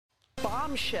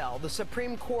bombshell, the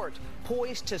Supreme Court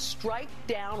poised to strike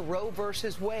down Roe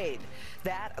versus Wade.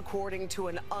 That, according to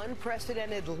an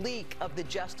unprecedented leak of the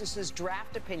justice's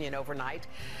draft opinion overnight,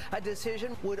 a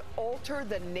decision would alter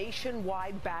the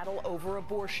nationwide battle over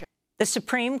abortion. The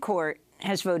Supreme Court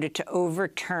has voted to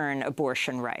overturn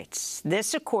abortion rights.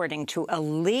 This, according to a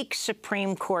leaked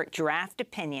Supreme Court draft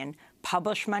opinion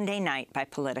published Monday night by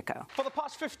Politico. For the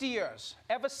past 50 years,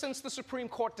 ever since the Supreme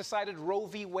Court decided Roe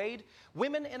v. Wade,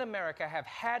 women in America have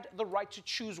had the right to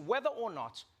choose whether or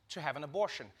not to have an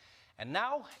abortion. And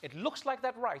now it looks like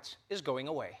that right is going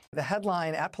away. The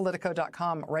headline at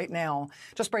Politico.com right now,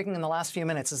 just breaking in the last few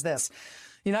minutes, is this.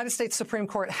 United States Supreme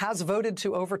Court has voted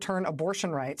to overturn abortion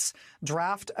rights,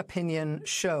 draft opinion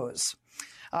shows.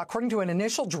 According to an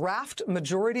initial draft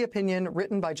majority opinion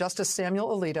written by Justice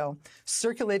Samuel Alito,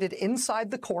 circulated inside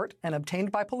the court and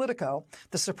obtained by Politico,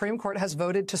 the Supreme Court has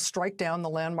voted to strike down the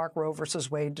landmark Roe v.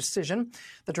 Wade decision.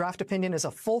 The draft opinion is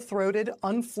a full-throated,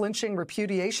 unflinching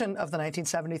repudiation of the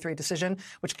 1973 decision,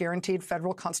 which guaranteed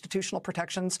federal constitutional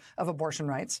protections of abortion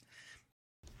rights.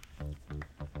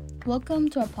 Welcome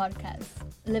to our podcast,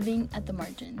 Living at the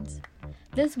Margins.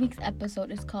 This week's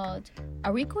episode is called,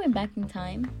 Are We Going Back in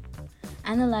Time?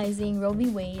 Analyzing Roe v.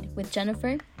 Wade with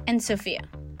Jennifer and Sophia.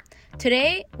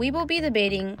 Today, we will be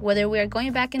debating whether we are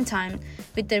going back in time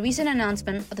with the recent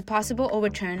announcement of the possible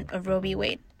overturn of Roe v.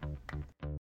 Wade.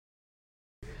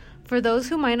 For those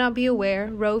who might not be aware,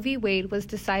 Roe v. Wade was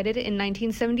decided in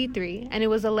 1973, and it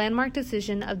was a landmark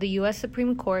decision of the U.S.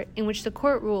 Supreme Court in which the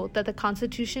court ruled that the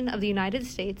Constitution of the United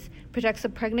States protects a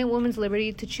pregnant woman's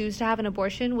liberty to choose to have an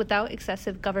abortion without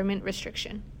excessive government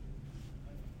restriction.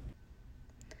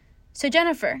 So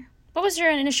Jennifer, what was your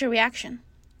initial reaction?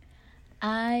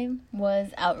 I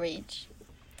was outraged.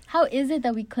 How is it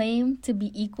that we claim to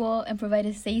be equal and provide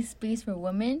a safe space for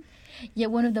women,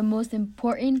 yet one of the most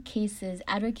important cases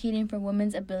advocating for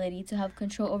women's ability to have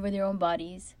control over their own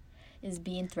bodies is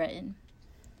being threatened?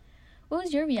 What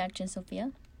was your reaction,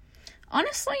 Sophia?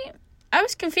 Honestly, I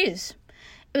was confused.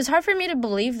 It was hard for me to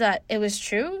believe that it was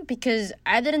true because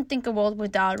I didn't think a world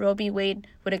without Roe v. Wade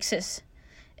would exist.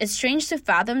 It's strange to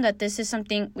fathom that this is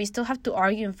something we still have to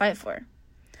argue and fight for.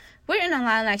 We're in a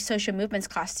Latinx Social Movements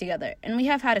class together, and we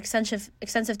have had extensive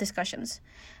discussions.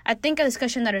 I think a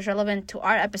discussion that is relevant to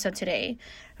our episode today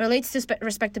relates to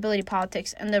respectability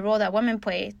politics and the role that women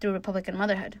play through Republican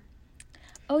motherhood.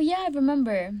 Oh yeah, I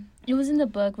remember. It was in the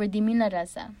book Redeeming la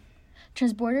Raza,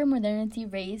 Transborder Modernity,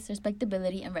 Race,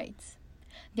 Respectability, and Rights.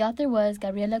 The author was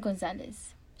Gabriela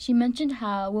Gonzalez. She mentioned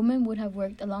how women would have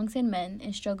worked alongside men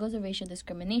in struggles of racial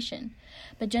discrimination,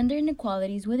 but gender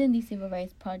inequalities within these civil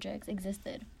rights projects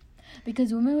existed,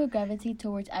 because women would gravitate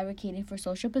towards advocating for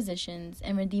social positions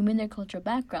and redeeming their cultural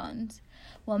backgrounds,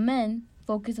 while men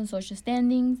focused on social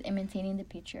standings and maintaining the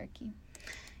patriarchy.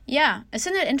 Yeah,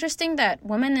 isn't it interesting that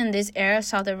women in this era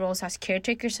saw their roles as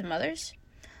caretakers and mothers?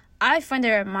 I find it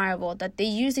admirable that they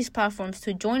use these platforms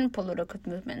to join political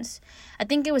movements. I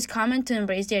think it was common to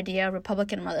embrace the idea of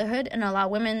Republican motherhood and allow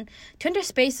women to enter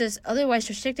spaces otherwise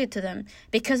restricted to them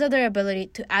because of their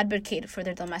ability to advocate for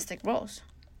their domestic roles.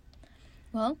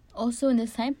 Well, also in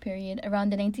this time period, around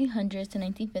the 1900s to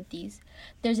 1950s,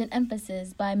 there's an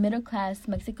emphasis by middle-class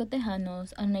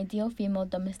Mexico-Tejanos on an ideal female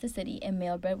domesticity and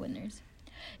male breadwinners.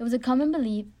 It was a common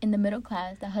belief in the middle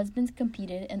class that husbands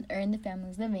competed and earned the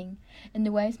family's living, and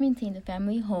the wives maintained the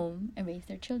family home and raised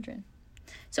their children.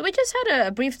 So we just had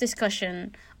a brief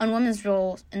discussion on women's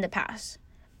roles in the past.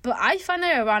 But I find it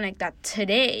ironic that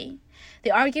today, the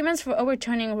arguments for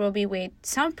overturning Roe v. Wade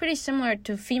sound pretty similar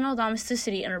to female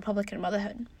domesticity and Republican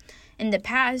motherhood. In the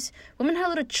past, women had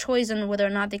little choice on whether or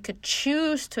not they could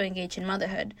choose to engage in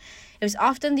motherhood. It was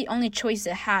often the only choice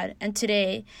they had, and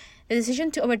today, the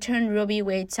decision to overturn Roe v.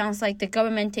 Wade sounds like the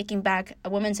government taking back a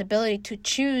woman's ability to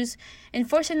choose and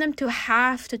forcing them to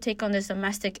have to take on this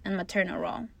domestic and maternal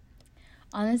role.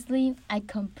 Honestly, I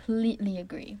completely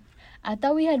agree. I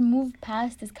thought we had moved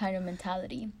past this kind of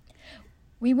mentality.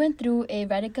 We went through a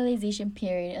radicalization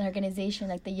period in an organization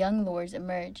like the Young Lords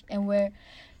emerged and were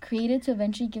created to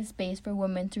eventually give space for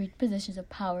women to reach positions of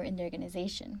power in the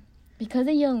organization. Because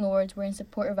the Young Lords were in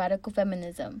support of radical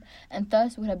feminism and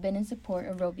thus would have been in support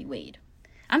of Roe v. Wade.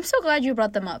 I'm so glad you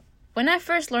brought them up. When I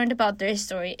first learned about their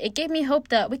story, it gave me hope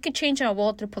that we could change our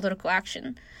world through political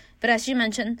action. But as you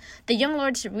mentioned, the Young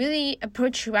Lords really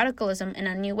approach radicalism in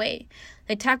a new way.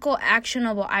 They tackle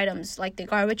actionable items like the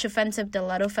garbage offensive, the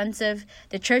lead offensive,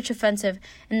 the church offensive,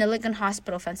 and the Lincoln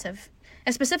Hospital offensive.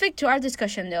 As specific to our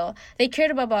discussion, though, they cared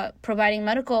about providing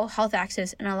medical health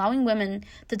access and allowing women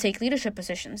to take leadership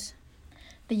positions.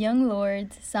 The Young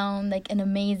Lords sound like an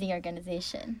amazing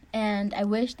organization, and I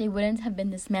wish they wouldn't have been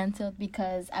dismantled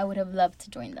because I would have loved to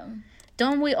join them.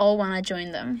 Don't we all want to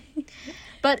join them?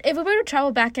 But if we were to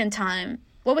travel back in time,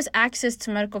 what was access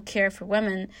to medical care for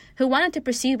women who wanted to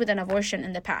proceed with an abortion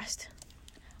in the past?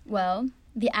 Well,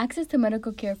 the access to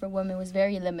medical care for women was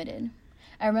very limited.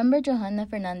 I remember Johanna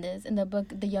Fernandez in the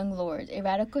book The Young Lords, A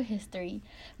Radical History,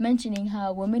 mentioning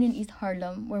how women in East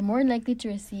Harlem were more likely to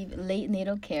receive late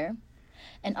natal care,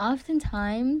 and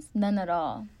oftentimes none at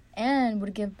all, and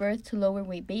would give birth to lower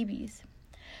weight babies.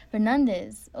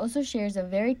 Fernandez also shares a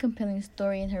very compelling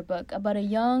story in her book about a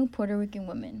young Puerto Rican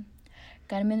woman,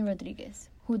 Carmen Rodriguez,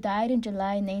 who died in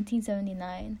July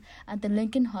 1979 at the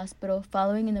Lincoln Hospital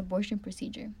following an abortion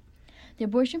procedure. The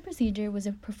abortion procedure was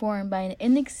performed by an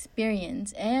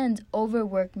inexperienced and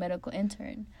overworked medical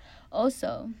intern.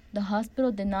 Also, the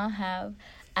hospital did not have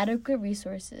adequate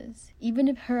resources. Even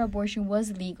if her abortion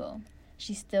was legal,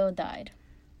 she still died.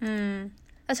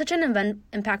 That's such an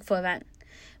impactful event.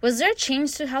 Was there a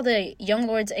change to how the Young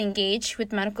Lords engaged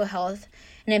with medical health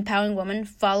and empowering women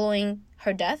following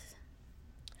her death?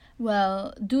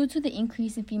 Well, due to the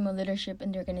increase in female leadership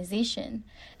in the organization,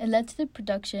 it led to the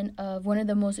production of one of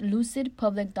the most lucid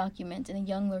public documents in the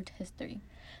Young Lords history,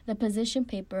 the position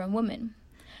paper on women.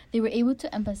 They were able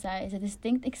to emphasize the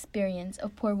distinct experience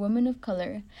of poor women of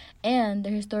color and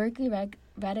their historically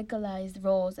radicalized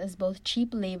roles as both cheap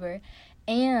labor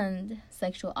and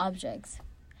sexual objects.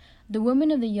 The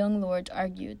women of the Young Lords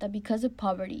argued that because of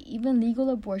poverty, even legal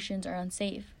abortions are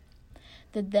unsafe.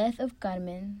 The death of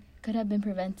Carmen could have been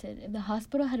prevented if the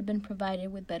hospital had been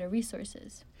provided with better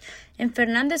resources. And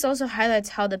Fernandez also highlights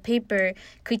how the paper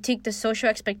critiqued the social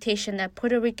expectation that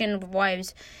Puerto Rican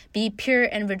wives be pure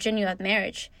and virginal at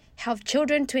marriage, have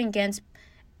children to enhance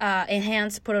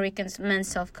Puerto Rican men's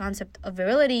self-concept of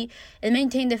virility, and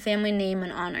maintain the family name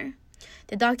and honor.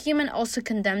 The document also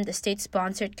condemned the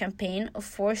state-sponsored campaign of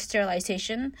forced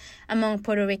sterilization among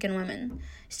Puerto Rican women.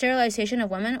 Sterilization of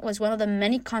women was one of the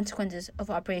many consequences of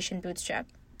Operation Bootstrap.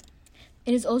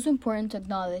 It is also important to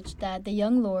acknowledge that the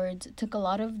Young Lords took a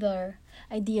lot of their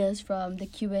ideas from the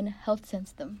Cuban health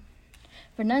system.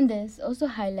 Fernandez also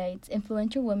highlights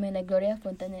influential women like Gloria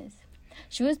Fontanes.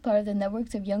 She was part of the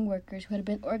networks of young workers who had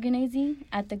been organizing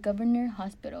at the Governor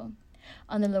Hospital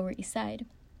on the Lower East Side.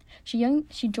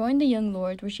 She joined the Young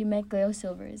Lords where she met Cleo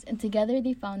Silvers, and together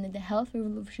they founded the Health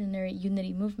Revolutionary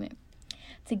Unity Movement.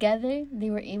 Together,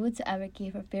 they were able to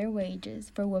advocate for fair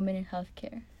wages for women in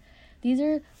healthcare. These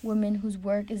are women whose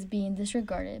work is being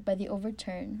disregarded by the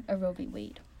overturn of Roe v.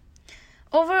 Wade.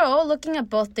 Overall, looking at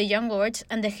both the Young Lords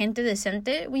and the Gente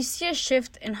Decente, we see a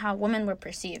shift in how women were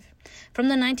perceived. From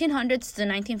the 1900s to the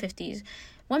 1950s,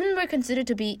 women were considered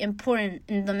to be important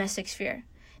in the domestic sphere.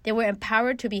 They were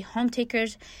empowered to be home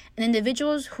takers and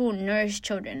individuals who nourished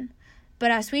children.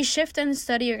 But as we shift and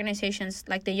study organizations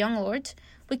like the Young Lords,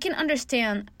 we can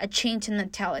understand a change in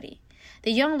mentality.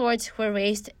 The Young Lords were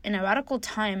raised in a radical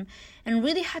time and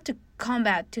really had to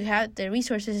combat to have the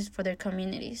resources for their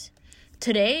communities.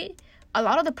 Today, a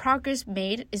lot of the progress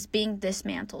made is being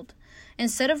dismantled.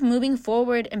 Instead of moving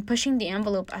forward and pushing the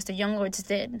envelope as the Young Lords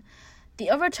did, the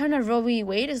overturn of Roe v.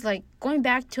 Wade is like going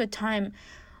back to a time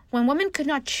when women could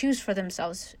not choose for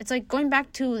themselves. It's like going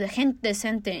back to the gente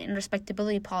decente and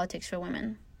respectability politics for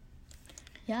women.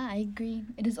 Yeah, I agree.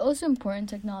 It is also important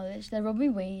to acknowledge that Roe v.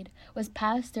 Wade was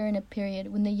passed during a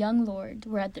period when the Young Lords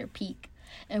were at their peak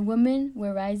and women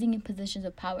were rising in positions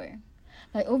of power.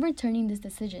 By overturning this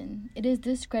decision, it is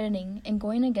discrediting and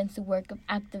going against the work of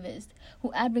activists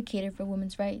who advocated for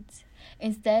women's rights.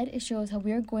 Instead, it shows how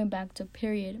we are going back to a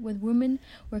period where women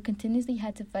were continuously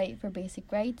had to fight for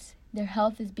basic rights, their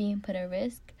health is being put at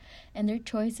risk, and their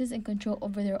choices and control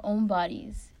over their own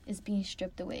bodies is being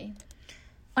stripped away.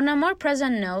 On a more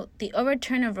present note, the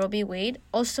overturn of Roe v. Wade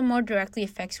also more directly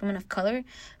affects women of color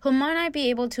who might not be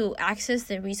able to access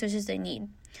the resources they need.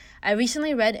 I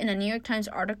recently read in a New York Times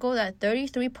article that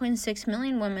 33.6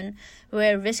 million women were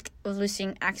at risk of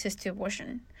losing access to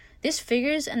abortion. These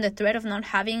figures and the threat of not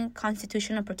having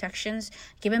constitutional protections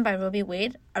given by Roe v.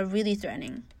 Wade are really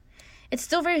threatening. It's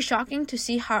still very shocking to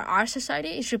see how our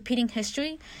society is repeating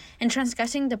history and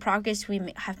transgressing the progress we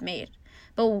have made.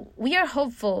 But we are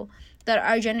hopeful that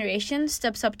our generation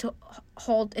steps up to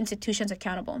hold institutions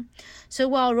accountable. So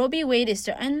while Roe v. Wade is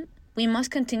threatened, we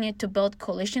must continue to build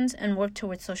coalitions and work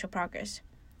towards social progress.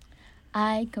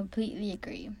 I completely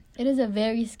agree. It is a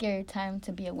very scary time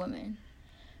to be a woman.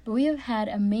 But we have had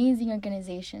amazing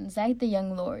organizations like the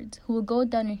Young Lords who will go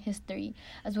down in history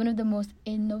as one of the most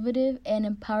innovative and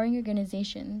empowering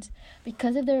organizations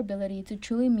because of their ability to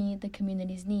truly meet the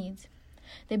community's needs.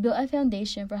 They built a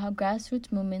foundation for how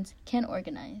grassroots movements can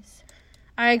organize.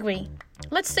 I agree.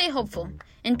 Let's stay hopeful.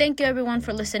 And thank you everyone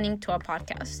for listening to our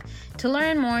podcast. To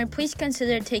learn more, please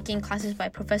consider taking classes by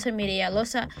Professor Mireya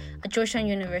Loza at Georgetown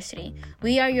University.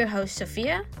 We are your hosts,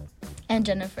 Sophia and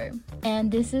Jennifer.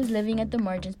 And this is Living at the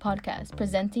Margins podcast,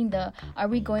 presenting the Are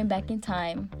We Going Back in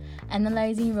Time?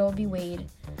 Analyzing Roe v. Wade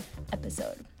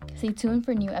episode. Stay tuned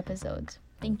for new episodes.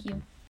 Thank you.